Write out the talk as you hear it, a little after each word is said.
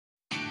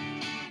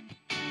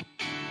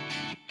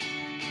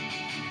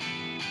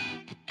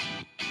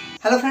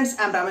Hello friends,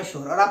 I am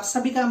Rameshwar और आप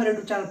सभी का मेरे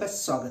यूट्यूब चैनल पर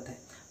स्वागत है।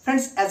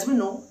 Friends, as we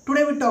know,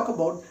 today we talk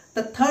about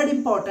the third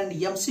important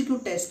MCQ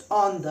test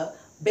on the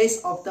base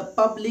of the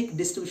public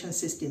distribution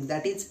system,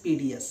 that is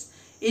PDS,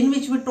 in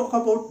which we talk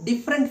about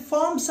different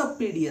forms of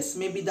PDS,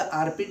 maybe the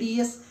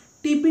RPDS,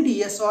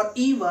 TPDS or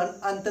even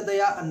Antyodaya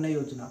अन्न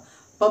योजना।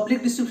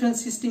 Public distribution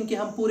system के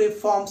हम पूरे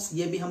forms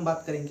ये भी हम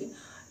बात करेंगे।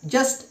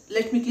 Just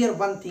let me clear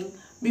one thing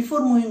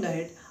before moving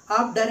ahead,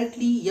 आप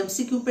डायरेक्टली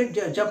एमसीक्यू पे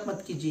जंप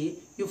मत कीजिए।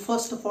 You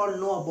first of all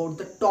know about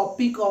the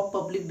topic of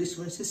public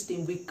distribution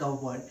system we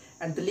covered,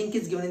 and the link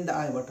is given in the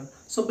I button.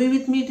 So be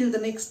with me till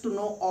the next to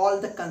know all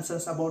the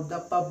concerns about the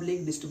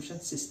public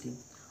distribution system.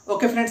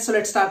 Okay friends, so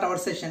let's start our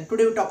session.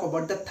 Today we talk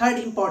about the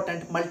third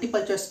important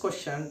multiple choice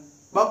question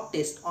mock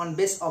test on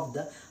base of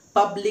the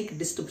public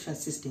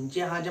distribution system.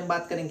 जी हाँ, हम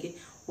बात करेंगे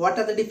what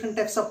are the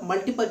different types of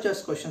multiple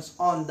choice questions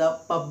on the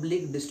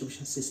public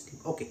distribution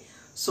system. Okay,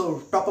 so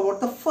talk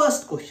about the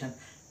first question.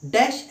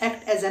 Dash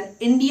act as an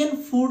Indian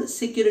food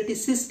security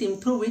system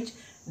through which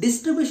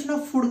distribution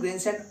of food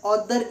grains and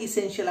other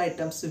essential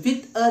items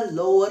with a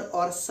lower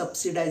or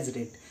subsidized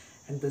rate,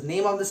 and the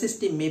name of the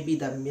system may be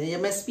the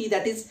MSP,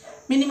 that is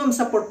minimum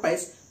support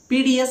price,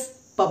 PDS,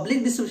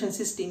 public distribution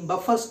system,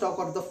 buffer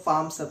stock or the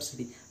farm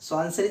subsidy. So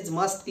answer is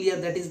must clear,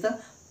 that is the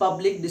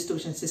public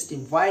distribution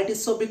system. Why it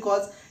is so?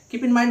 Because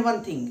keep in mind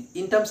one thing,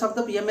 in terms of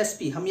the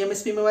MSP, हम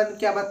MSP में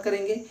क्या बात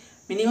करेंगे?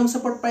 Minimum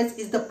support price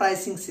is the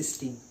pricing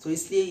system, तो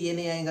इसलिए ये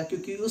नहीं आएगा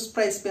क्योंकि उस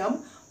प्राइस पे हम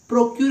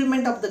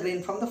procurement of the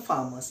grain from the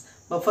farmers.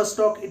 Buffer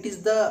stock, it is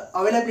the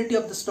availability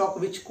of the stock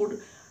which could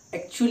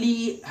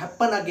actually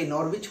happen again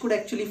or which could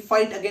actually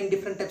fight again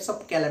different types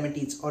of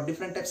calamities or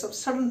different types of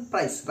sudden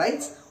price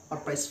rise or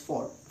price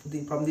fall.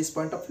 From this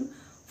point of view,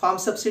 farm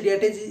subsidy,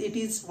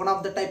 it is one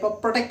of the type of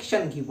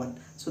protection given,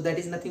 so that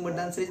is nothing but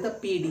the answer is the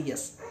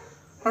PDS.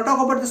 Now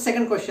talk about the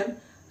second question.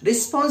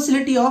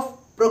 Responsibility of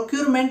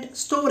procurement,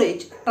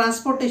 storage,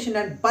 transportation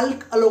and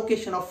bulk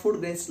allocation of food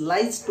grains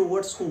lies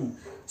towards whom?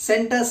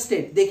 Center,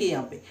 state. देखिए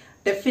यहाँ पे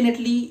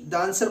definitely the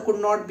answer could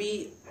not be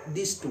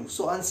these two,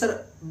 so answer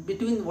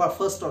between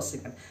first or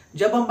second.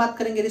 जब हम बात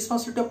करेंगे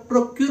responsibility of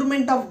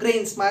procurement of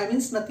grains,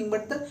 means nothing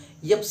but the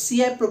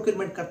FCI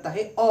procurement करता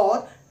है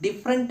और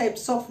different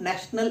types of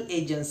national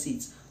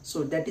agencies,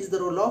 so that is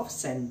the role of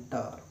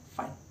center.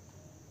 Fine.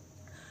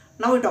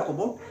 Now we talk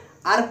about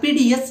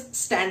RPDS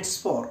stands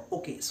for,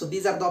 okay, so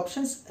these are the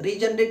options: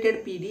 regenerated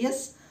PDS,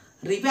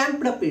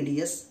 revamped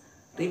PDS,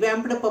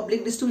 revamped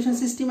public distribution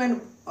system, and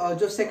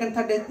जो second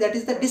third that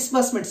is the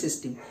disbursement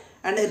system,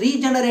 and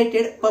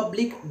regenerated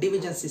public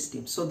division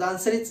system. So the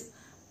answer is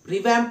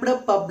revamped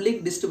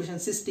public distribution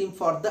system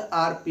for the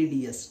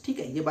RPDS. ठीक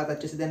है, ये बात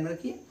अच्छे से ध्यान में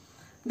रखिए.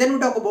 Then we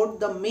talk about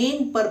the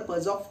main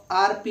purpose of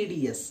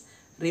RPDS,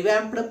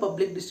 revamped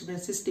public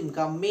distribution system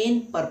का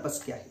main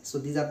purpose क्या है?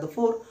 So these are the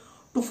four.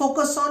 To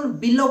focus on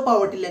below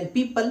poverty line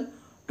people,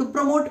 to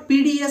promote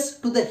PDS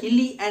to the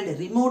hilly and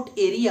remote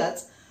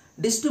areas,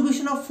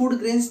 distribution of food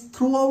grains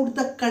throughout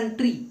the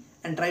country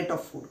and right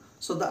of food.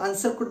 So the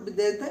answer could be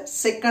there, the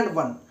second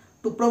one,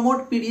 to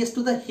promote PDS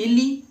to the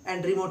hilly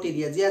and remote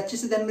areas. ये अच्छे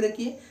से ध्यान में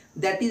रखिए,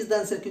 that is the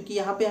answer, क्योंकि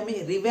यहाँ पे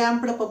हमें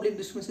revamped public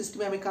distribution system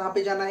में हमें कहाँ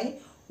पे जाना है?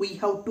 We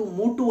have to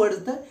move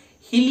towards the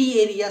hilly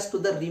areas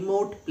to the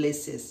remote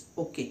places.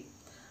 Okay.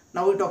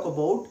 Now we talk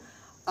about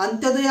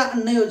Antyodaya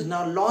अन्न योजना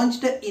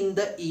launched in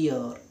the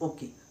year.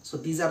 Okay, so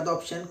these are the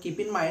options. Keep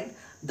in mind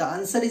the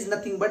answer is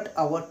nothing but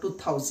our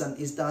 2000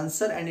 is the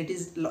answer, and it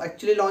is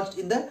actually launched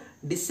in the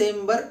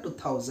December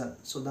 2000.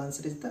 So the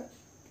answer is the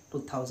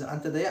 2000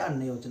 Antyodaya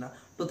अन्न योजना.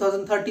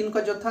 2013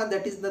 का जो था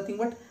that is nothing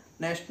but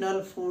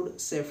National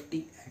Food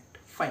Safety Act.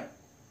 Fine.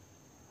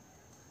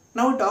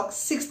 Now we talk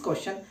sixth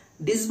question.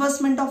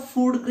 Disbursement of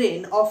food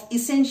grain of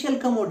essential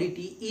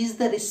commodity is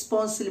the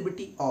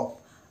responsibility of.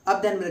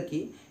 अब ध्यान में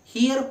रखिए,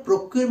 here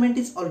procurement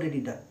is already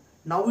done.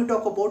 Now we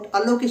talk about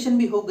allocation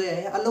भी हो गया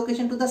है,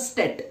 allocation to the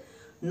state.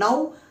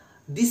 Now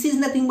this is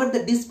nothing but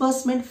the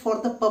disbursement for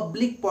the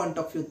public point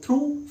of view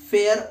through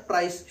fair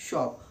price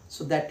shop.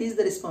 So that is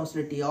the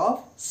responsibility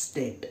of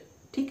state.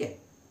 ठीक है.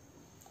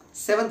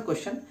 Seventh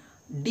question.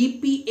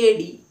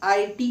 DPAD,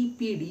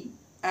 ITPD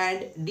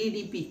and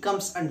DDP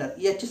comes under.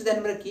 ये अच्छे से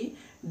ध्यान में रखिए.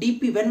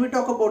 DP, when we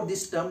talk about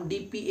this term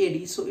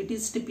DPAD, so it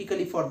is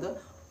typically for the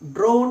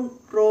drone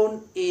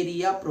prone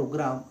area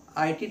program.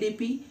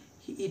 ITDP,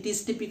 it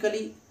is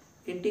typically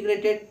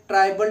integrated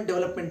tribal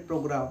development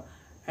program,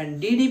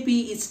 and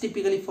DDP is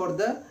typically for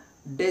the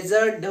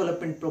desert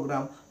development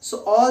program.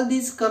 So all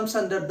these comes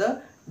under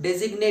the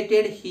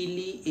designated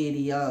hilly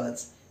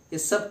areas. ये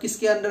सब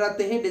किसके under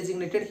आते हैं?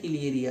 designated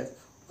hilly areas.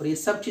 और ये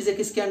सब चीजें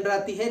किसके अंडर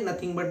आती है?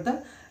 nothing but the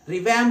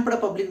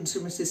revamped public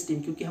distribution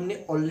system. क्योंकि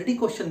हमने already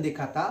question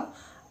देखा था,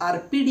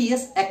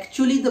 RPDS,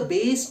 actually the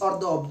base or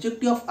the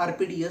objective of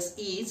RPDS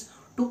is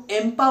to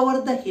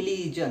empower the hilly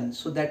region.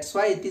 So that's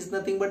why it is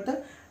nothing but the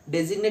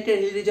designated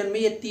hilly region में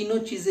ये तीनों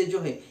चीजें जो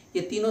है,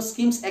 ये तीनों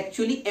schemes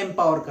actually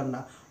empower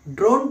करना.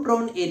 Drone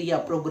prone area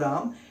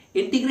program,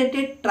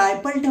 integrated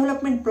tribal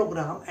development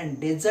program and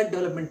desert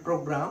development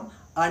program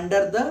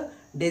under the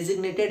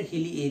designated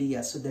hilly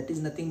area. So that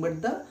is nothing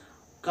but the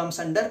comes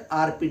under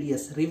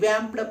RPDS,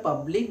 revamped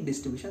public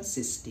distribution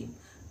system.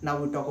 Now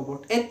we talk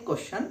about 8th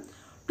question.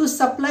 To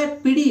supply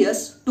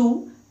PDS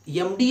to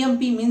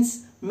MDMP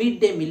means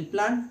midday meal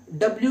plan,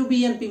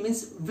 WBNP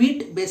means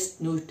wheat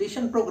based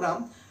nutrition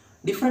program,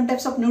 different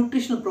types of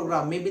nutritional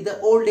program, maybe the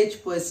old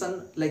age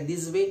person like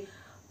this way,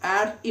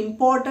 are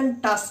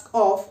important task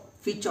of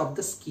which of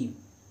the scheme.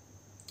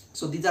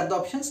 So these are the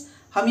options.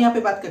 हम यहाँ पे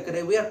बात कर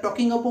रहे हैं, we are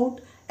talking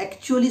about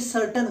actually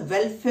certain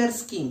welfare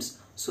schemes.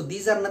 So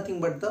these are nothing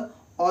but the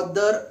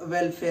other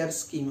welfare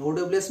scheme.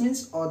 OWS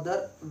means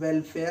other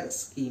welfare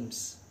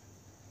schemes.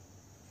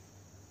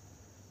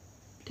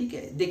 ठीक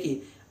है,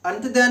 देखिए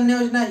अंत्योदय अन्न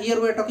योजना, here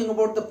we are talking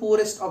about the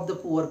poorest of the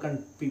poor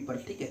people.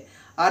 ठीक है,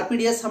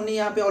 RPDS हमने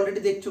यहाँ पे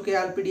ऑलरेडी देख चुके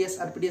हैं.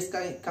 RPDS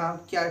का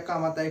क्या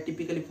काम आता है?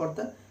 Typically for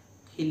the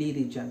hilly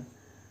region,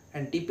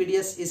 and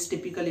TPDS is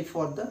typically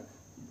for the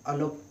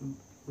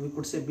we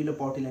could say below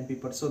poverty line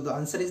people. So the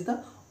answer is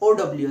the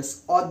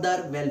OWS,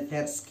 other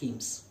welfare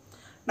schemes.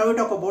 Now we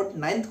talk about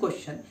 9th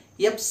question.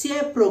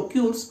 FCI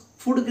procures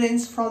food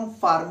grains from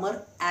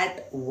farmer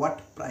at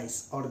what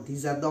price? Or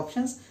these are the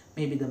options.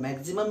 Maybe the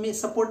maximum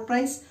support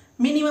price,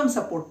 minimum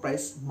support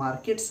price,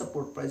 market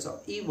support price, or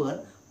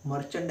even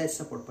merchandise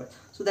support price.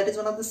 So that is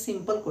one of the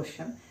simple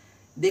question.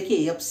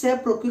 देखिए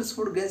FCI procures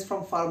food grains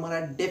from farmer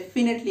at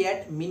definitely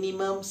at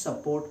minimum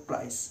support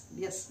price.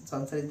 Yes, the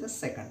answer is the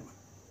second one.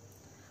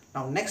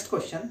 Now next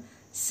question.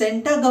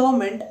 Central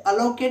government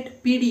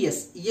allocate PDS.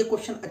 ये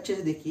question अच्छे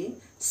से देखिए.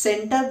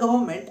 Central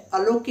government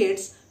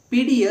allocates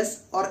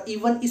PDS or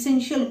even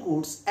essential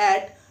goods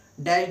at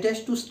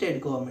dash to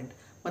state government.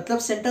 मतलब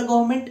central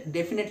government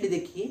definitely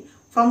देखिए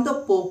from the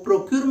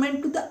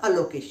procurement to the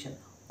allocation,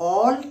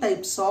 all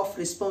types of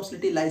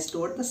responsibility lies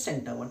toward the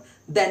center one.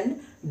 Then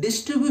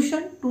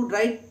distribution to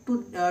right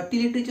to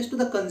till it reaches to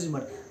the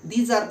consumer.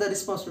 These are the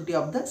responsibility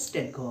of the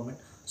state government.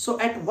 So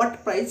at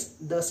what price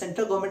the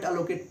central government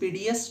allocate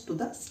PDS to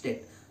the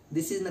state?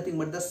 This is nothing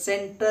but the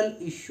central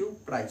issue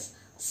price,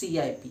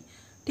 CIP.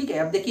 ठीक है,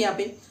 अब देखिए यहाँ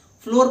पे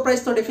floor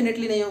price तो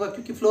definitely नहीं होगा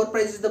क्योंकि floor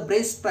price is the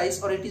base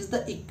price और it is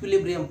the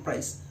equilibrium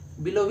price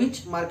below which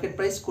market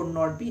price could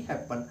not be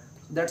happen.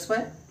 That's why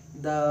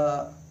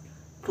the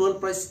floor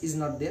price is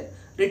not there.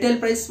 Retail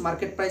price,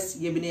 market price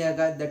ये भी नहीं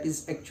आएगा. That is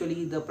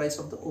actually the price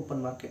of the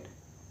open market.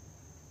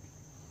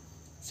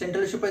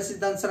 Central issue price is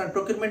the answer, and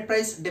procurement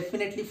price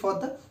definitely for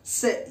the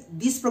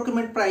this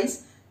procurement price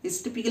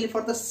is typically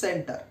for the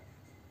center.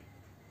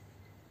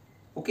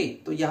 Okay,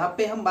 तो यहाँ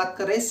पे हम बात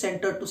कर रहे हैं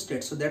center to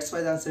state. So that's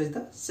why the answer is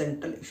the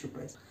central issue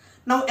price.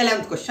 Now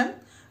 11th question.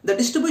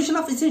 The distribution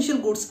of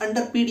essential goods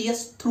under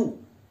PDS through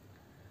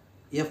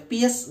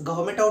FPS,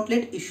 government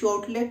outlet,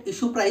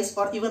 issue price,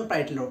 or even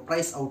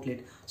price outlet.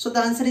 So the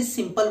answer is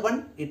simple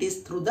one. It is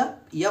through the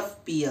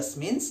FPS,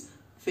 means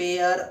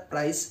fair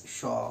price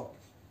shop.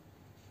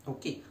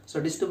 Okay.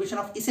 So distribution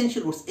of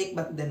essential goods. एक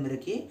बात ध्यान में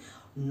रखिए.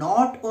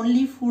 Not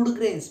only food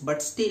grains,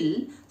 but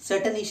still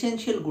certain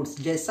essential goods.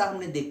 जैसा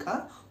हमने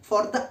देखा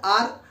for the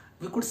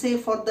we could say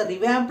for the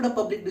revamped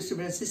public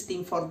distribution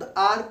system, for the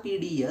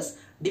RPDS,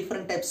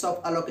 different types of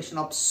allocation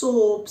of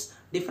soaps,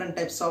 different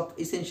types of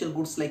essential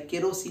goods like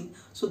kerosene.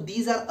 So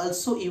these are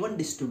also even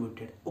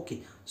distributed.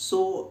 Okay,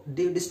 so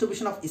the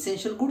distribution of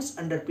essential goods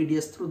under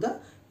PDS through the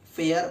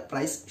fair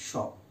price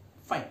shop.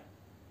 Fine.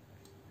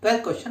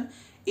 12th question.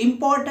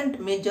 Important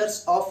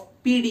measures of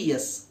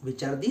PDS.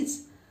 Which are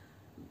these?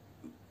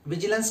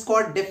 Vigilance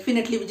squad.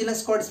 Definitely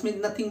vigilance squads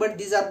means nothing but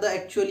these are the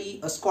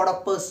actually a squad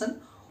of person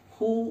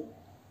who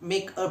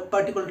make a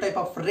particular type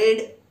of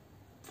raid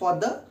for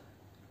the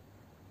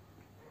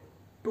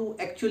to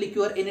actually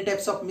cure any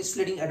types of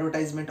misleading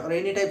advertisement or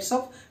any types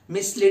of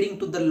misleading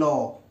to the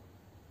law,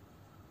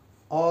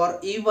 or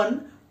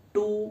even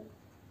to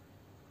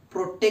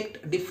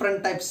protect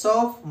different types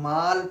of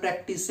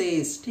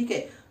malpractices. ठीक है,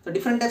 तो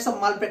different types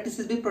of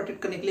malpractices भी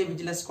protect करने के लिए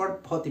vigilance squad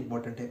बहुत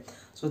important है.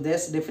 So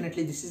there's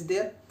definitely this is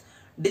there.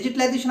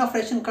 Digitalization of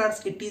ration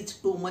cards, it is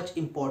too much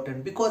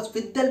important because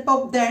with the help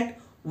of that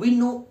we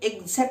know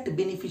exact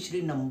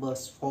beneficiary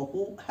numbers for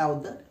who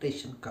have the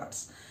ration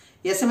cards.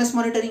 SMS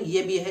monitoring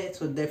ये भी है.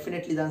 So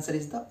definitely the answer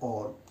is the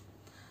all.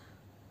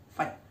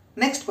 Fine.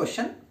 Next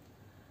question.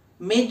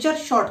 Major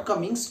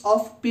shortcomings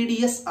of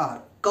PDS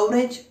are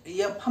coverage.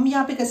 हम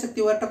यहाँ पे कह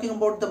सकते हैं we are talking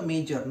about the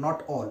major,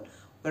 not all.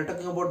 We are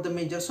talking about the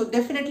major. So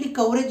definitely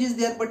coverage is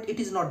there, but it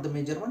is not the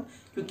major one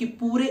क्योंकि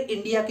पूरे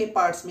India के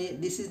parts में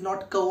this is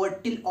not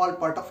covered till all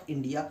part of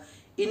India.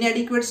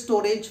 Inadequate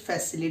storage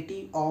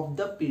facility of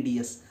the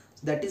PDS.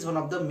 That is one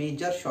of the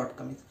major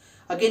shortcomings.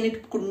 Again,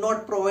 it could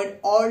not provide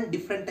all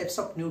different types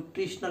of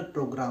nutritional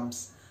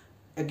programs.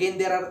 Again,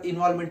 there are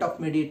involvement of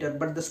mediator,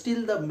 but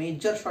still the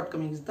major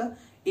shortcoming is the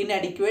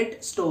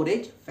inadequate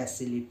storage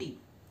facility.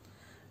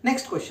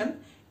 Next question.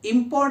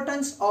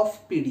 Importance of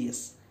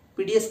PDS.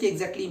 PDS की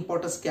exactly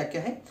importance क्या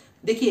क्या है?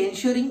 देखिए,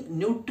 ensuring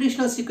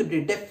nutritional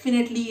security.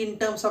 Definitely in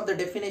terms of the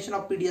definition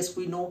of PDS,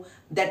 we know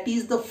that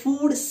is the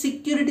food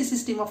security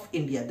system of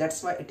India.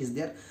 That's why it is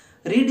there.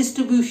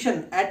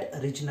 Redistribution at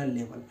regional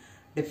level.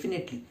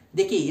 Definitely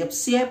देखिए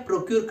FCI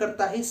procure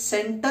करता है,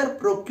 centre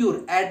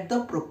procure at the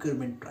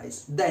procurement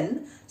price, then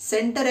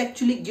centre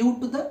actually give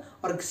to the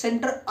और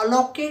centre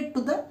allocate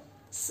to the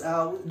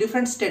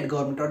different state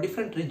government or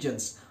different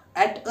regions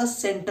at a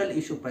central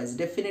issue price.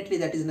 Definitely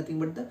that is nothing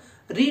but the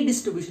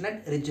redistribution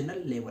at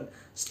regional level.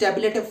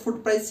 Stability of food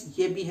price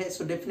ये भी है,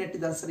 so definitely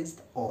the answer is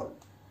all.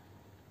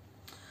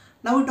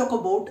 Now we talk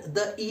about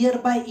the year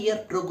by year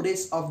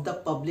progress of the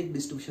public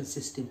distribution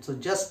system. So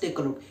just take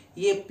a look.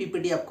 ये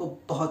PPD आपको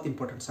बहुत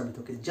important साबित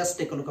होगी. Just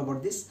take a look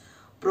about this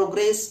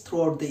progress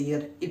throughout the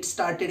year. It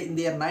started in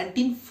the year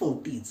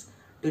 1940s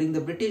during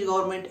the British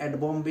government at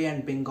Bombay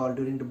and Bengal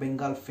during the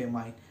Bengal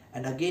famine,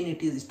 and again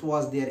it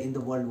was there in the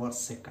World War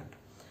II.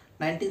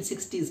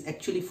 1960s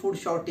actually food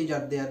shortage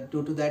are there.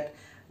 Due to that,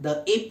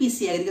 the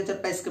APC Agriculture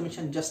Price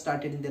Commission just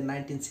started in the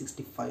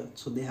 1965,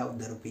 so they have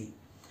their way.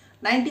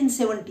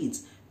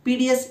 1970s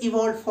PDS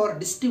evolved for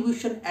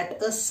distribution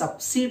at a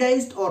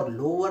subsidized or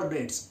lower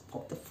rates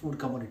of the food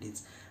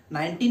commodities.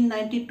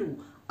 1992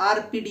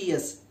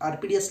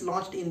 RPDS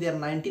launched in their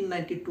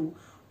 1992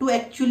 to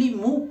actually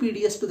move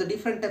PDS to the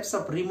different types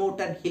of remote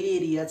and hilly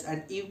areas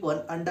and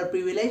even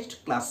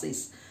underprivileged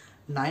classes.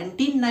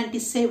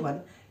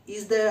 1997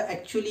 is the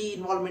actually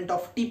involvement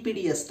of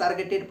TPDS,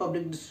 Targeted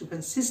Public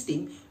Distribution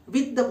System,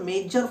 with the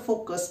major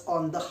focus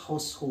on the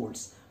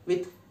households,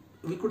 with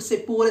we could say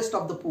poorest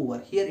of the poor.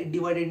 Here it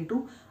divided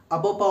into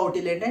above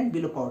poverty line and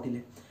below poverty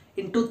line.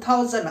 In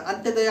 2000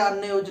 Antyodaya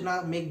Anna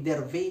Yojana make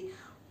their way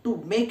to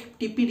make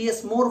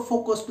TPDS more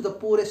focused to the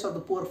poorest of the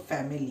poor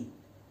family.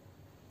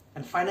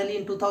 And finally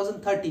in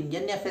 2013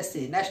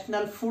 NFSA,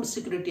 National Food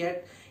Security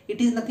Act, it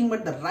is nothing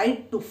but the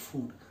right to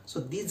food. So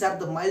these are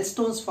the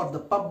milestones for the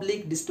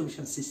public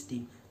distribution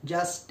system.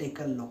 Just take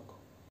a look.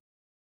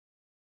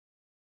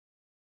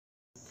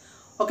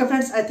 Okay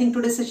friends, I think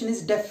today's session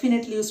is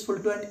definitely useful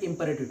to and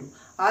imperative to.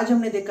 आज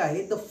हमने देखा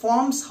है the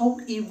forms how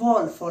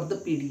evolve for the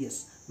PDS,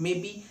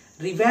 maybe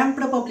revamped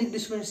public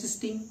distribution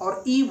system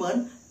or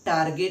even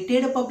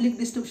targeted public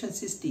distribution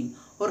system,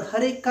 और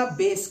हर एक का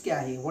base क्या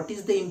है, what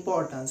is the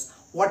importance,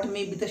 what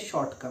may be the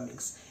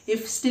shortcomings.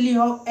 If still you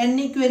have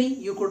any query,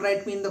 you could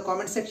write me in the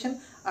comment section.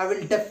 I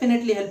will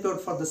definitely help you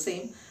out for the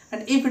same.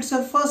 And if it's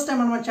your first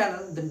time on my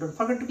channel, then don't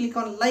forget to click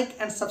on like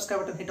and subscribe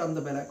button, hit on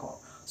the bell icon.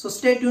 So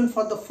stay tuned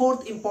for the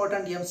fourth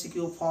important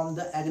MCQ from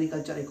the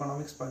agriculture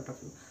economics point of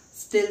view.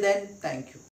 Till then, thank you.